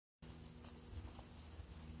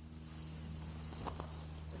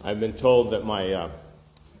I've been told that my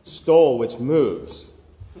stole, which moves,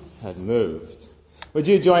 had moved. Would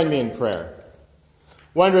you join me in prayer?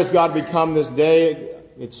 Wondrous God, we come this day.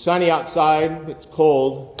 It's sunny outside, it's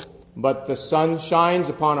cold, but the sun shines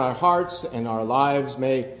upon our hearts and our lives.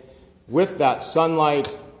 May, with that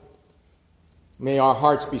sunlight, may our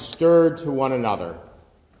hearts be stirred to one another,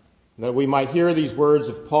 that we might hear these words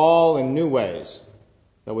of Paul in new ways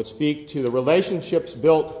that would speak to the relationships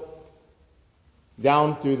built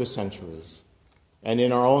down through the centuries and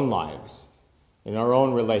in our own lives, in our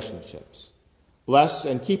own relationships. Bless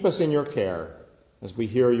and keep us in your care as we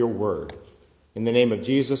hear your word. In the name of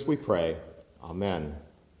Jesus we pray. Amen.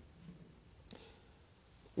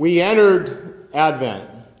 We entered Advent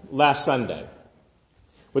last Sunday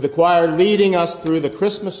with the choir leading us through the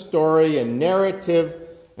Christmas story in narrative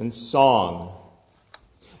and song.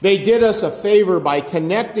 They did us a favor by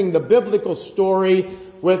connecting the biblical story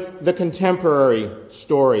with the contemporary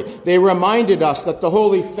story. They reminded us that the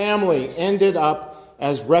Holy Family ended up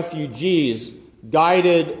as refugees,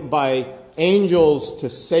 guided by angels to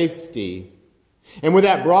safety. And with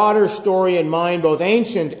that broader story in mind, both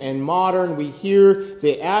ancient and modern, we hear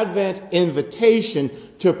the Advent invitation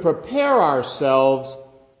to prepare ourselves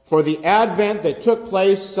for the Advent that took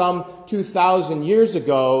place some 2,000 years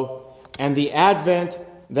ago and the Advent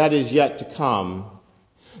that is yet to come.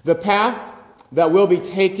 The path that we'll be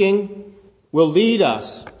taking will lead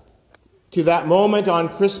us to that moment on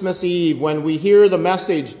Christmas Eve when we hear the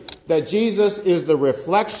message that Jesus is the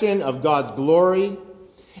reflection of God's glory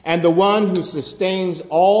and the one who sustains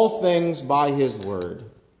all things by his word.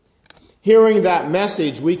 Hearing that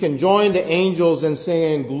message, we can join the angels in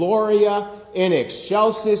singing Gloria in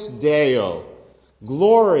excelsis Deo,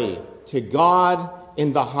 glory to God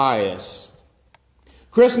in the highest.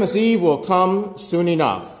 Christmas Eve will come soon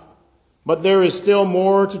enough. But there is still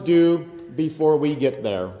more to do before we get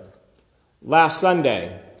there. Last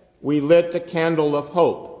Sunday, we lit the candle of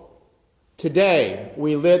hope. Today,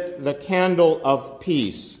 we lit the candle of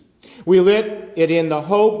peace. We lit it in the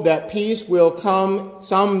hope that peace will come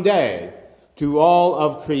someday to all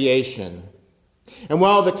of creation. And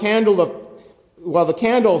while the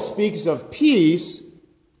candle speaks of peace,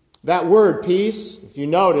 that word peace, if you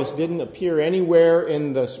notice, didn't appear anywhere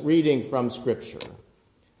in this reading from Scripture.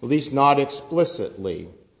 At least not explicitly.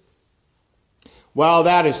 While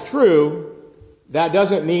that is true, that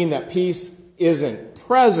doesn't mean that peace isn't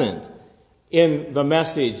present in the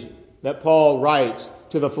message that Paul writes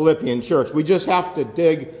to the Philippian church. We just have to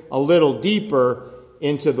dig a little deeper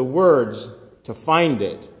into the words to find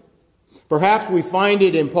it. Perhaps we find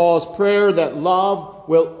it in Paul's prayer that love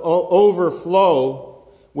will overflow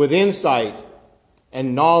with insight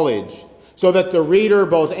and knowledge, so that the reader,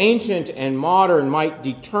 both ancient and modern, might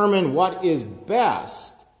determine what is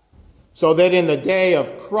best, so that in the day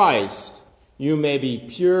of Christ you may be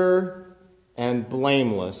pure and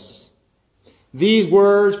blameless. These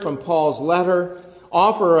words from Paul's letter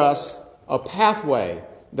offer us a pathway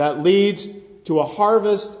that leads to a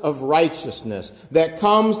harvest of righteousness that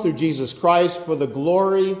comes through Jesus Christ for the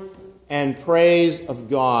glory and praise of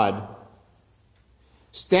God.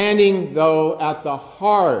 Standing, though, at the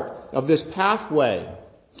heart of this pathway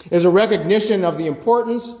is a recognition of the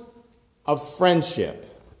importance of friendship.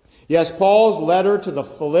 Yes, Paul's letter to the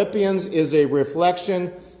Philippians is a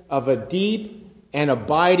reflection of a deep and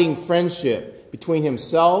abiding friendship between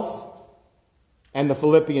himself and the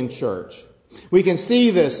Philippian church. We can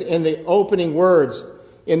see this in the opening words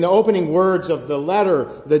of the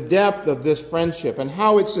letter, the depth of this friendship and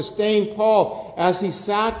how it sustained Paul as he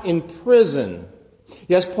sat in prison.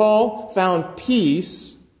 Yes, Paul found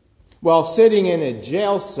peace while sitting in a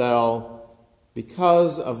jail cell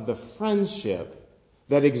because of the friendship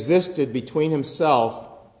that existed between himself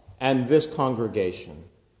and this congregation.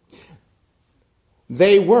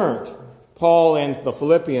 They weren't, Paul and the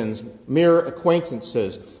Philippians, mere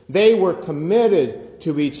acquaintances. They were committed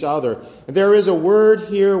to each other. There is a word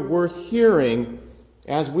here worth hearing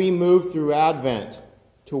as we move through Advent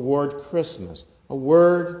toward Christmas, a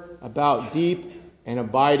word about deep and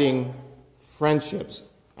abiding friendships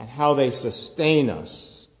and how they sustain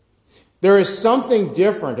us. There is something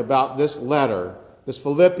different about this letter, this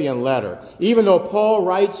Philippian letter. Even though Paul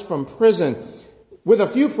writes from prison with a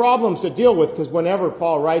few problems to deal with, because whenever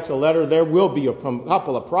Paul writes a letter, there will be a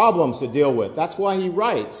couple of problems to deal with. That's why he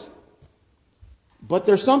writes. But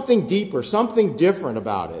there's something deeper, something different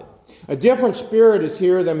about it. A different spirit is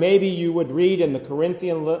here than maybe you would read in the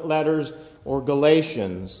Corinthian letters or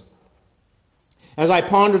Galatians. As I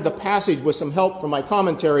pondered the passage with some help from my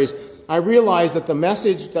commentaries, I realized that the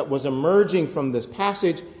message that was emerging from this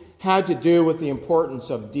passage had to do with the importance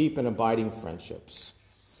of deep and abiding friendships.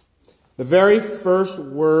 The very first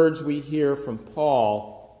words we hear from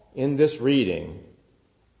Paul in this reading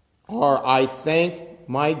are, "I thank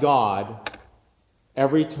my God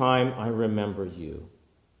every time I remember you."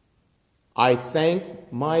 I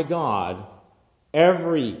thank my God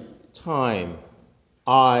every time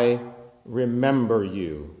I remember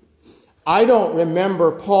you. I don't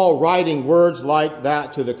remember Paul writing words like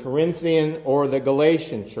that to the Corinthian or the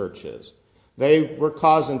Galatian churches. They were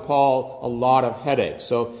causing Paul a lot of headaches.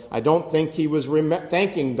 So I don't think he was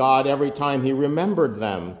thanking God every time he remembered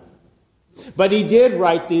them. But he did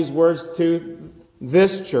write these words to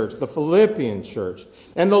this church, the Philippian church.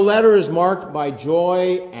 And the letter is marked by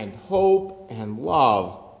joy and hope and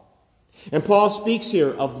love. And Paul speaks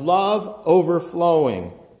here of love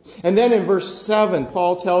overflowing. And then in verse 7,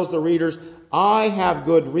 Paul tells the readers, "I have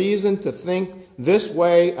good reason to think this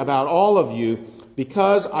way about all of you,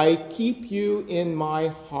 because I keep you in my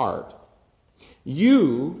heart.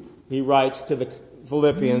 You," he writes to the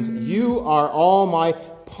Philippians, "you are all my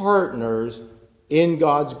partners in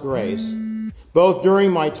God's grace, both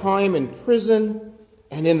during my time in prison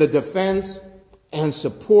and in the defense and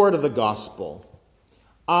support of the gospel.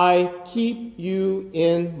 I keep you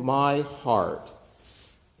in my heart."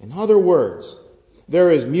 In other words, there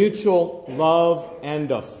is mutual love and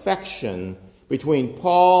affection between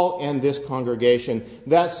Paul and this congregation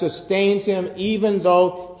that sustains him even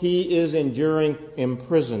though he is enduring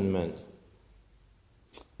imprisonment.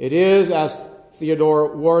 It is, as Theodore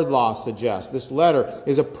Wardlaw suggests, this letter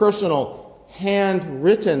is a personal,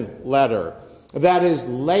 handwritten letter that is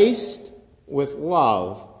laced with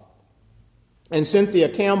love. And Cynthia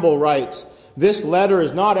Campbell writes, "This letter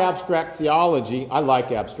is not abstract theology." I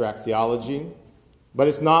like abstract theology, but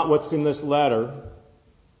it's not what's in this letter.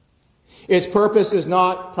 Its purpose is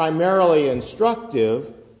not primarily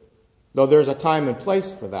instructive, though there's a time and place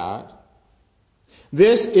for that.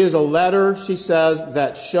 This is a letter, she says,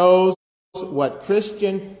 that shows what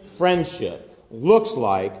Christian friendship looks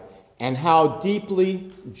like and how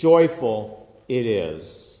deeply joyful it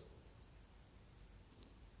is.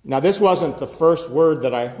 Now, this wasn't the first word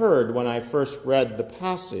that I heard when I first read the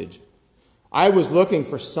passage. I was looking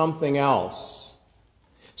for something else,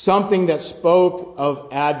 something that spoke of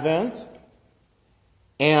Advent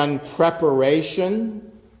and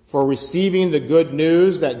preparation for receiving the good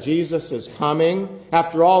news that Jesus is coming.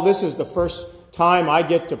 After all, this is the first time I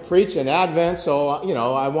get to preach in Advent, so,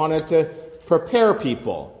 I wanted to prepare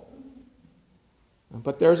people.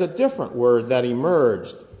 But there's a different word that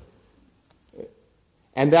emerged,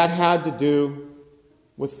 and that had to do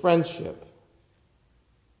with friendship.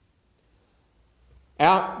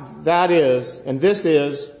 That is, and this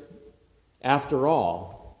is, after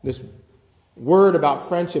all, this word about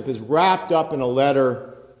friendship is wrapped up in a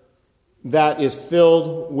letter that is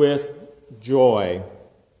filled with joy,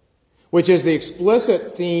 which is the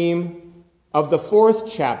explicit theme of the 4th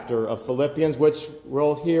chapter of Philippians, which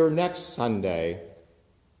we'll hear next Sunday.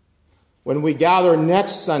 When we gather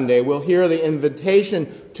next Sunday, we'll hear the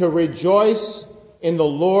invitation to rejoice in the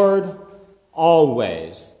Lord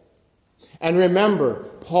always. And remember,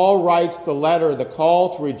 Paul writes the letter, the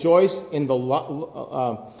call to rejoice in the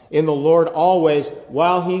Lord always,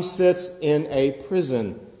 while he sits in a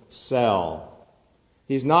prison cell.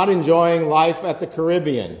 He's not enjoying life at the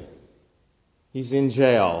Caribbean. He's in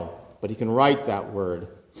jail, but he can write that word.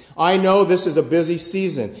 I know this is a busy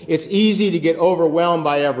season. It's easy to get overwhelmed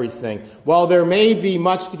by everything. While there may be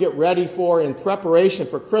much to get ready for in preparation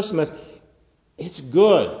for Christmas, it's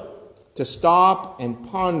good to stop and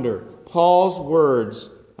ponder Paul's words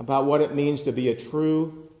about what it means to be a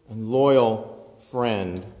true and loyal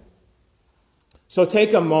friend. So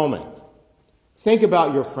take a moment. Think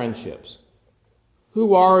about your friendships.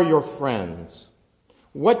 Who are your friends?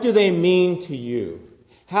 What do they mean to you?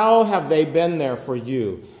 How have they been there for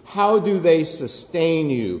you? How do they sustain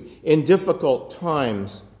you in difficult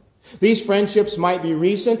times? These friendships might be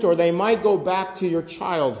recent, or they might go back to your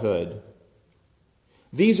childhood.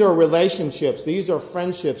 These are relationships, these are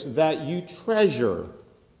friendships that you treasure.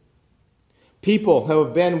 People who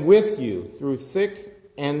have been with you through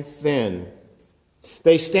thick and thin.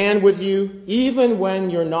 They stand with you even when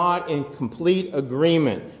you're not in complete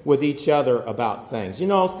agreement with each other about things.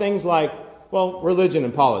 Things like, religion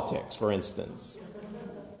and politics, for instance.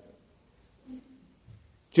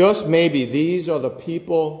 Just maybe these are the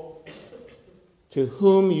people to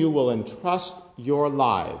whom you will entrust your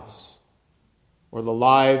lives, or the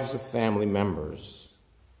lives of family members.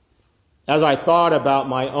 As I thought about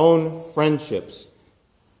my own friendships,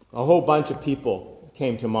 a whole bunch of people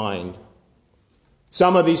came to mind.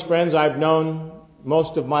 Some of these friends I've known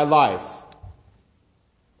most of my life.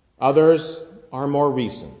 Others are more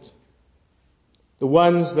recent. The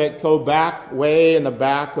ones that go back way in the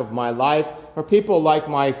back of my life are people like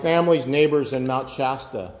my family's neighbors in Mount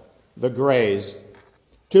Shasta, the Grays.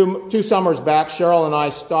 Two summers back, Cheryl and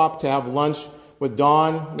I stopped to have lunch with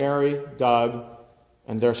Don, Mary, Doug,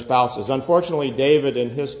 and their spouses. Unfortunately, David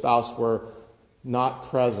and his spouse were not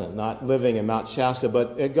present, not living in Mount Shasta,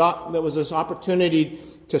 but there was this opportunity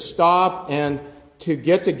to stop and to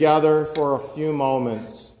get together for a few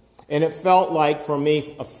moments. And it felt like, for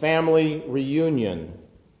me, a family reunion.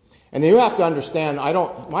 And you have to understand,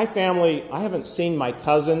 my family, I haven't seen my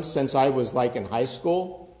cousins since I was like in high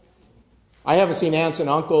school. I haven't seen aunts and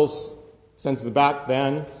uncles since back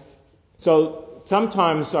then. So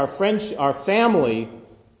sometimes our family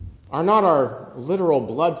are not our literal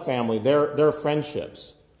blood family. They're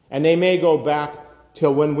friendships. And they may go back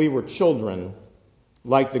till when we were children,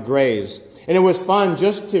 like the Grays. And it was fun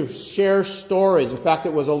just to share stories. In fact,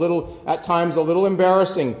 it was at times a little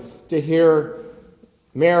embarrassing to hear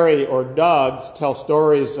Mary or Doug tell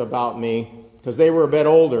stories about me, because they were a bit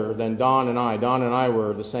older than Don and I. Don and I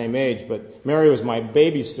were the same age, but Mary was my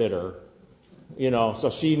babysitter, so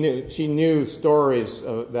she knew stories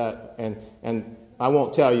that, and I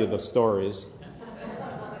won't tell you the stories.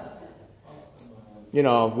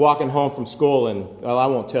 Of walking home from school, and I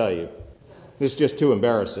won't tell you. It's just too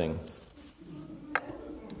embarrassing.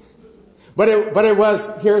 But it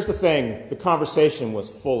was, here's the thing, the conversation was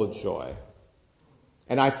full of joy.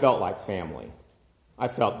 And I felt like family. I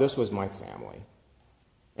felt this was my family.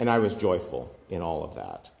 And I was joyful in all of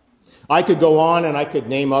that. I could go on and I could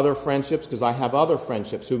name other friendships, because I have other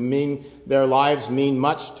friendships their lives mean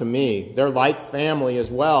much to me. They're like family as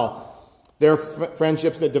well. They're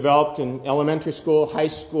friendships that developed in elementary school, high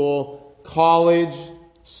school, college,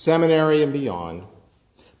 seminary, and beyond.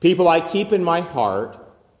 People I keep in my heart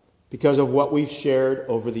because of what we've shared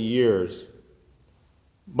over the years.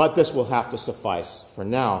 But this will have to suffice for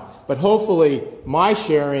now. But hopefully my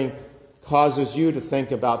sharing causes you to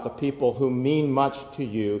think about the people who mean much to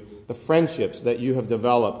you, the friendships that you have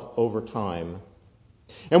developed over time.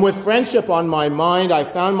 And with friendship on my mind, I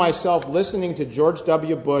found myself listening to George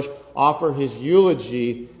W. Bush offer his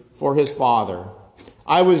eulogy for his father.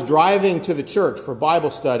 I was driving to the church for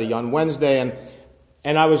Bible study on Wednesday,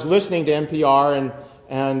 and I was listening to NPR,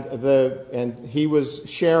 and he was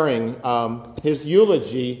sharing his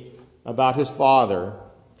eulogy about his father.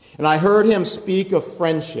 And I heard him speak of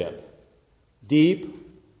friendship, deep,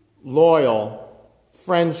 loyal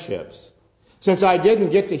friendships. Since I didn't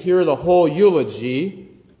get to hear the whole eulogy,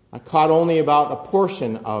 I caught only about a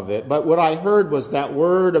portion of it. But what I heard was that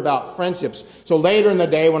word about friendships. So later in the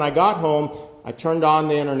day, when I got home, I turned on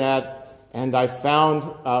the internet and I found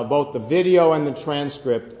both the video and the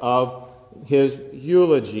transcript of his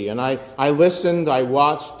eulogy. And I listened, I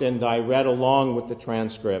watched, and I read along with the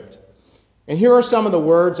transcript. And here are some of the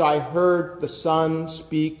words I heard the son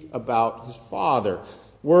speak about his father.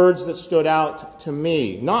 Words that stood out to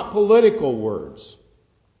me. Not political words,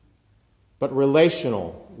 but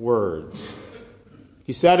relational words.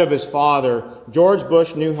 He said of his father, George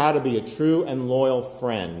Bush knew how to be a true and loyal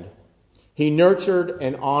friend. He nurtured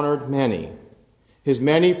and honored many. His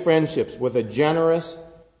many friendships with a generous,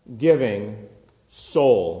 giving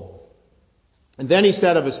soul. And then he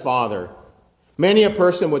said of his father, many a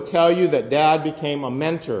person would tell you that Dad became a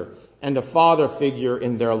mentor and a father figure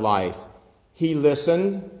in their life. He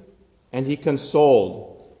listened and he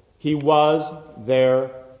consoled. He was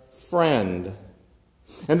their friend.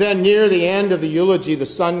 And then near the end of the eulogy, the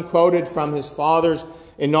son quoted from his father's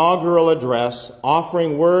inaugural address,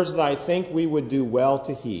 offering words that I think we would do well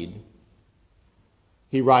to heed.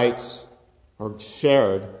 He writes, or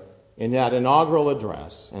shared in that inaugural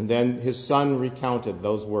address, and then his son recounted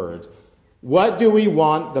those words. What do we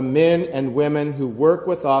want the men and women who work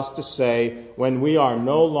with us to say when we are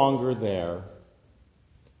no longer there?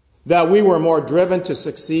 That we were more driven to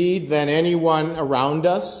succeed than anyone around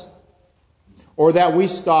us? Or that we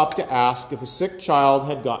stopped to ask if a sick child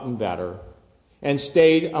had gotten better and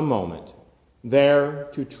stayed a moment there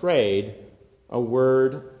to trade a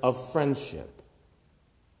word of friendship?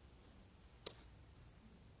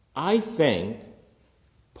 I think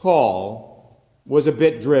Paul was a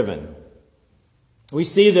bit driven. We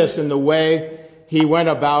see this in the way he went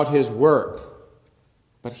about his work.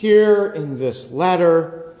 But here in this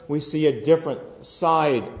letter, we see a different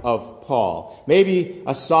side of Paul. Maybe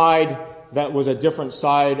a side that was a different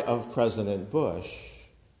side of President Bush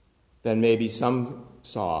than maybe some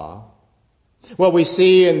saw. What we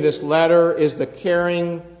see in this letter is the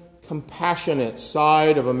caring, compassionate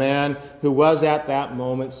side of a man who was at that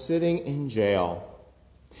moment sitting in jail.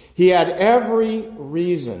 He had every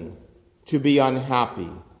reason to be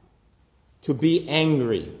unhappy, to be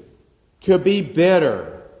angry, to be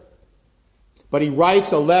bitter. But he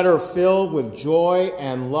writes a letter filled with joy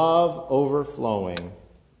and love overflowing.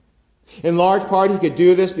 In large part, he could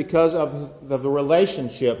do this because of the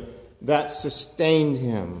relationship that sustained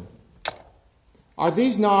him. Are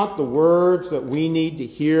these not the words that we need to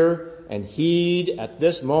hear and heed at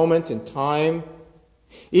this moment in time?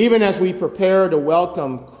 Even as we prepare to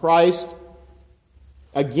welcome Christ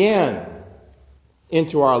again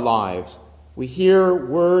into our lives, we hear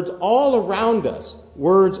words all around us,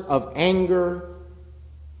 words of anger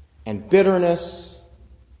and bitterness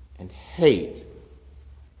and hate.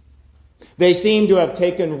 They seem to have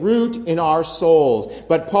taken root in our souls,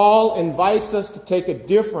 but Paul invites us to take a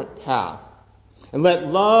different path and let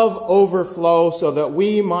love overflow so that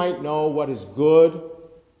we might know what is good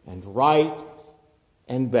and right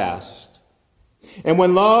and best. And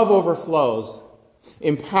when love overflows,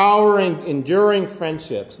 empowering, enduring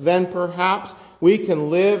friendships, then perhaps we can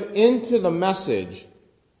live into the message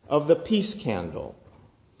of the peace candle,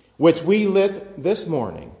 which we lit this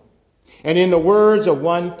morning. And in the words of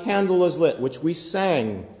One Candle is Lit, which we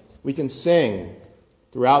can sing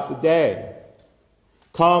throughout the day.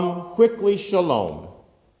 Come quickly, shalom.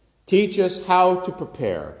 Teach us how to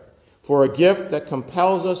prepare for a gift that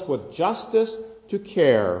compels us with justice to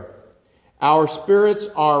care. Our spirits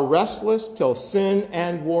are restless till sin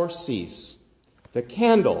and war cease. The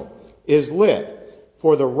candle is lit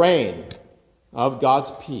for the reign of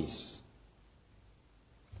God's peace.